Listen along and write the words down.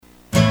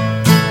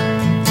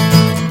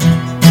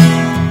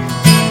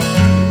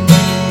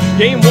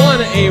Game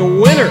 1, a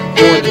winner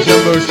for the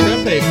Jumbo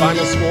Shrimp. A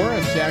final score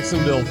of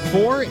Jacksonville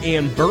 4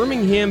 and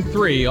Birmingham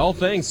 3, all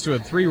thanks to a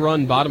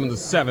 3-run bottom of the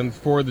 7th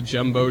for the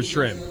Jumbo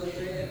Shrimp.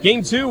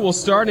 Game 2 will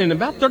start in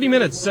about 30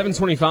 minutes.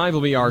 7:25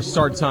 will be our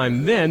start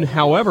time then.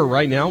 However,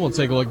 right now we'll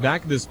take a look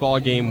back at this ball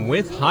game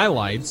with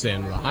highlights,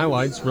 and the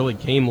highlights really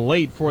came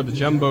late for the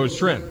Jumbo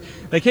Shrimp.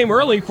 They came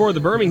early for the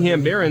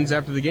Birmingham Barons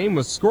after the game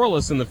was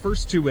scoreless in the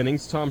first 2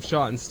 innings. Tom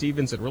Shaw and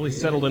Stevens had really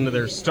settled into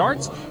their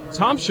starts.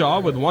 Tom Shaw,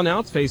 with 1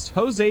 out, faced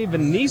Jose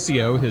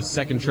Vinicio, his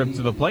second trip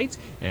to the plate,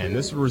 and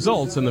this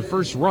results in the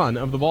first run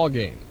of the ball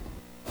game.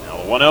 Now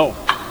 1-0,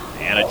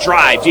 and a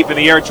drive deep in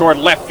the air toward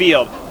left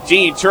field.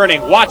 Dean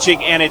turning,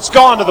 watching, and it's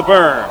gone to the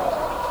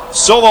berm.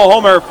 Solo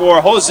homer for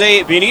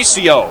Jose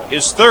Vinicio,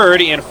 his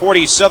third in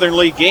 40 Southern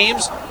League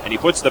games, and he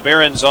puts the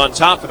Barons on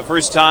top for the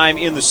first time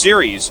in the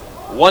series.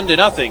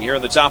 1-0 here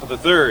in the top of the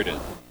third.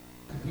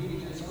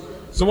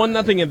 So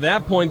 1-0 at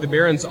that point. The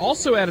Barons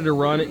also added a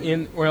run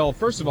in, well,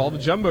 first of all, the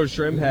Jumbo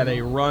Shrimp had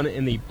a run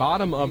in the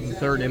bottom of the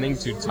third inning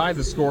to tie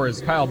the score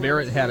as Kyle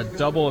Barrett had a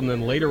double and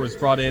then later was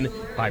brought in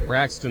by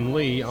Braxton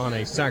Lee on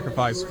a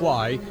sacrifice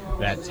fly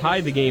that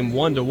tied the game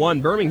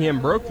 1-1. Birmingham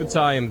broke the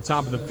tie in the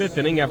top of the 5th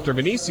inning after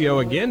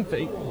Vinicio again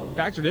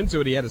factored into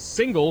it. He had a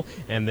single,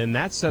 and then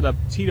that set up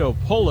Tito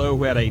Polo,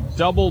 who had a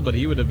double, but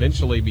he would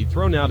eventually be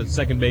thrown out at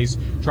second base,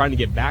 trying to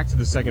get back to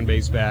the second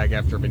base bag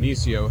after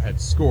Vinicio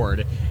had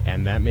scored,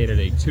 and that made it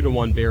a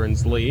 2-1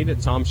 Barons lead.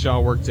 Tom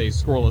Shaw worked a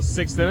scoreless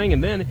 6th inning,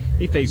 and then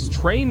he faced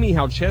Trey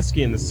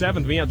Michalczewski in the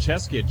 7th.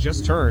 Michalczewski had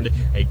just turned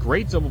a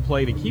great double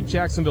play to keep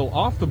Jacksonville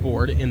off the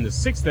board in the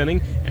 6th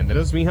inning, and that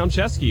is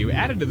Michalczewski who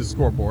added to the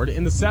scoreboard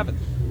in the 7th.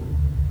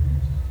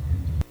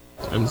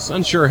 I'm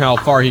unsure how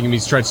far he can be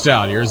stretched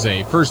out. Here's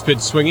a first pitch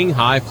swinging,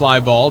 high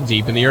fly ball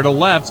deep in the air to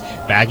left.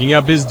 Backing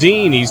up is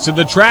Dean. He's to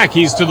the track.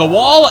 He's to the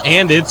wall,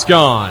 and it's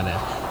gone.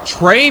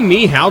 Trey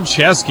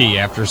Michalczewski,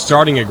 after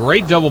starting a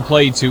great double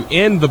play to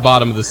end the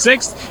bottom of the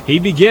 6th, he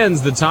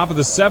begins the top of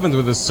the 7th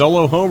with a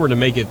solo homer to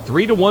make it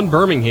 3-1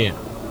 Birmingham.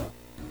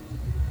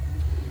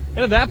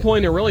 And at that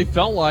point, it really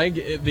felt like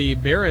the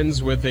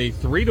Barons, with a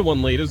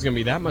 3-1 lead, was going to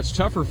be that much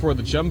tougher for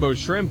the Jumbo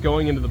Shrimp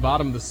going into the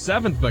bottom of the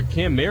 7th, but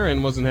Cam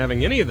Marin wasn't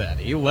having any of that.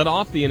 He led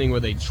off the inning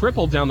with a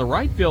triple down the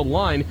right field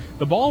line.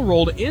 The ball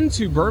rolled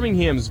into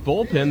Birmingham's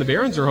bullpen. The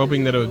Barons are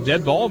hoping that a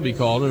dead ball would be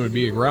called and it would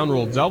be a ground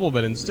rule double,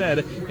 but instead,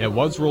 it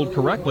was ruled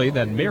correctly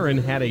that Marin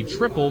had a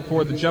triple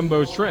for the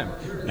Jumbo Shrimp.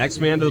 Next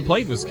man to the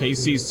plate was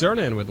K.C.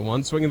 Cerna, and with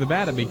one swing of the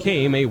bat, it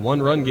became a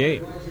 1-run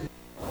game.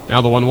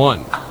 Now the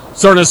 1-1.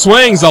 Cerna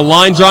swings, a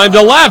line drive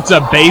to left,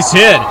 a base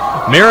hit.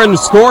 Marin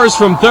scores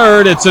from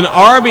third. It's an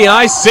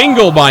RBI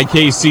single by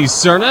K.C.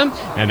 Cerna.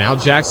 And now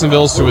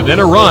Jacksonville's to within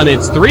a run.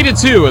 It's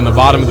 3-2 in the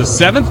bottom of the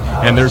 7th,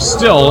 and there's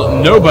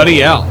still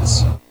nobody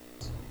else.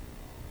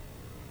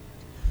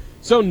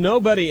 So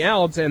nobody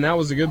out, and that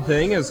was a good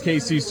thing as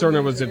K.C.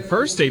 Cerna was at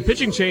first. A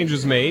pitching change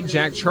was made.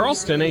 Jack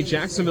Charleston, a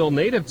Jacksonville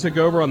native, took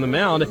over on the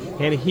mound,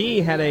 and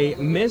he had a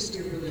missed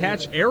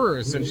catch error,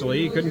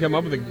 essentially. He couldn't come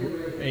up with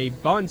a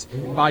bunt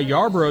by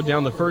Yarbrough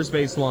down the first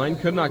base line.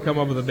 Could not come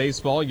up with a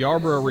baseball.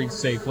 Yarbrough reached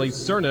safely.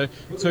 Cerna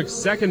took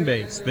second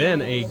base.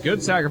 Then a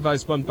good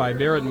sacrifice bunt by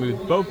Barrett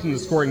moved both in the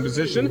scoring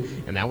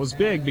position, and that was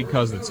big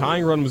because the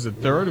tying run was at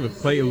third with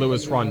Clay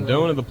Lewis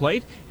Rondon at the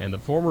plate, and the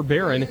former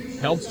Baron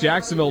helped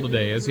Jacksonville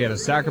today as he had a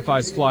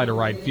sacrifice fly to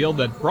right field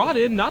that brought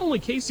in not only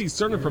K.C.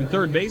 Cerna from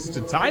third base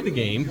to tie the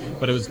game,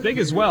 but it was big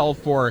as well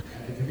for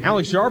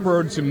Alex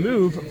Yarbrough to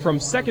move from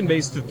second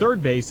base to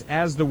third base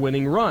as the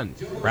winning run.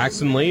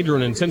 Braxton Lee drew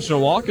an intentional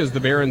walk as the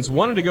Barons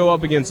wanted to go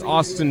up against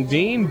Austin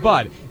Dean,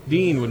 but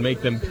Dean would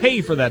make them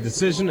pay for that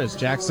decision as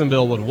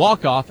Jacksonville would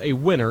walk off a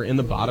winner in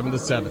the bottom of the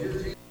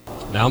 7th.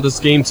 Now this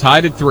game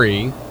tied at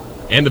 3,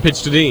 and the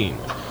pitch to Dean.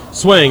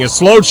 Swing, a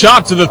slow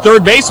chop to the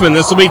third baseman.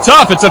 This will be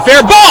tough. It's a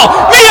fair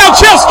ball.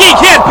 Michalczewski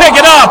can't pick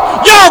it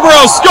up.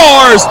 Yarbrough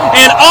scores,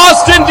 and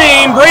Austin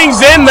Dean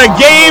brings in the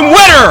game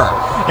winner.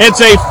 It's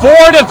a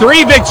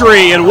 4-3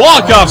 victory in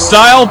walk-off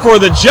style for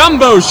the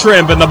Jumbo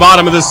Shrimp in the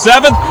bottom of the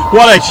 7th.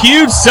 What a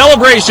huge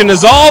celebration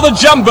as all the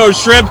Jumbo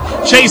Shrimp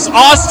chase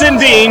Austin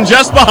Dean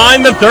just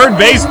behind the third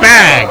base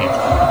bag.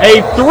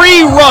 A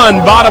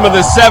 3-run bottom of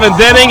the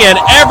 7th inning, and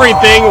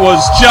everything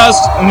was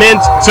just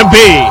meant to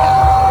be.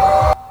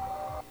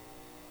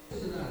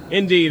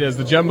 Indeed, as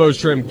the Jumbo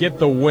Shrimp get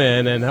the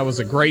win, and that was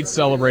a great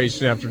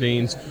celebration after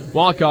Dean's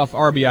walk-off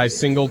RBI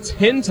single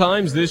 10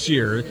 times this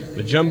year.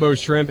 The Jumbo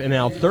Shrimp and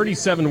now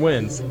 37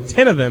 wins.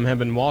 10 of them have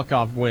been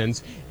walk-off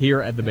wins here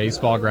at the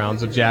Baseball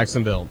Grounds of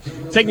Jacksonville.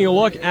 Taking a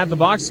look at the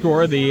box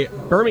score, the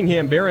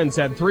Birmingham Barons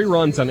had 3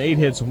 runs on 8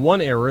 hits, 1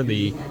 error.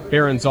 The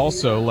Barons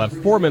also left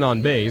 4 men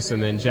on base,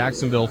 and then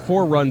Jacksonville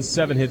 4 runs,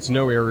 7 hits,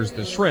 no errors.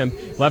 The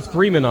Shrimp left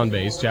 3 men on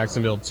base.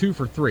 Jacksonville 2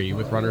 for 3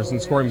 with runners in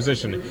scoring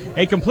position.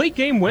 A complete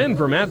game win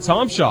for Matt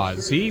Tom Shaw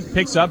as he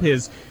picks up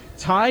his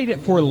tied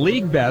for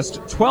league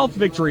best, 12th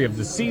victory of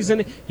the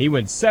season. He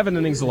went 7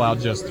 innings, allowed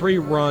just 3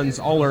 runs,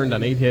 all earned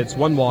on 8 hits,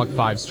 1 walk,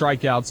 5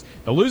 strikeouts.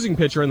 The losing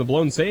pitcher in the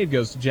blown save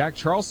goes to Jack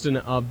Charleston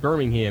of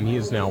Birmingham. He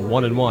is now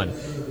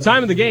 1-1.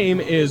 Time of the game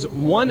is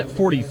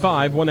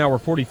 1:45, 1 hour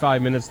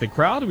 45 minutes. The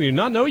crowd, we do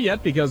not know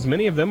yet because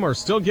many of them are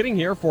still getting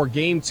here for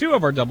Game 2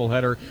 of our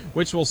doubleheader,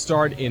 which will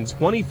start in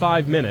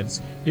 25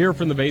 minutes here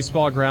from the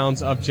Baseball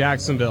Grounds of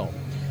Jacksonville.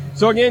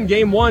 So again,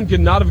 Game 1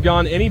 could not have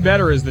gone any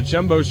better as the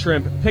Jumbo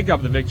Shrimp pick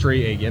up the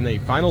victory. Again, a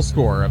final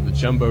score of the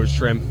Jumbo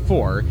Shrimp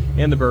 4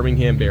 and the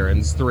Birmingham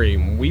Barons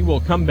 3. We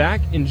will come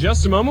back in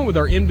just a moment with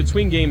our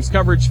in-between games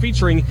coverage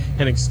featuring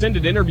an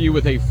extended interview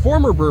with a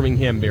former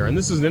Birmingham Baron.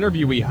 This is an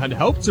interview we had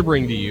hoped to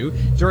bring to you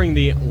during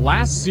the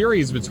last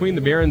series between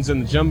the Barons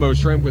and the Jumbo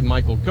Shrimp with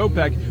Michael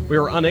Kopech. We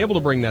were unable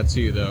to bring that to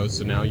you, though,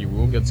 so now you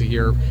will get to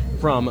hear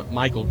from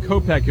Michael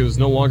Kopech, who is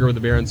no longer with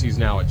the Barons. He's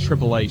now at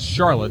AAA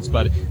Charlotte,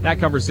 but that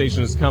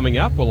conversation is coming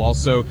up. We'll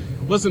also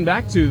listen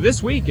back to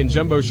This Week in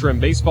Jumbo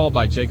Shrimp Baseball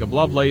by Jacob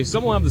Lovelace.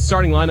 Some will have the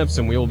starting lineups,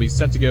 and we will be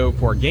set to go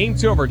for Game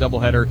 2 of our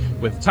doubleheader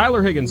with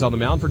Tyler Higgins on the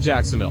mound for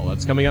Jacksonville.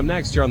 That's coming up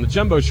next here on the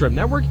Jumbo Shrimp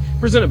Network,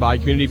 presented by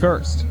Community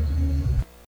First.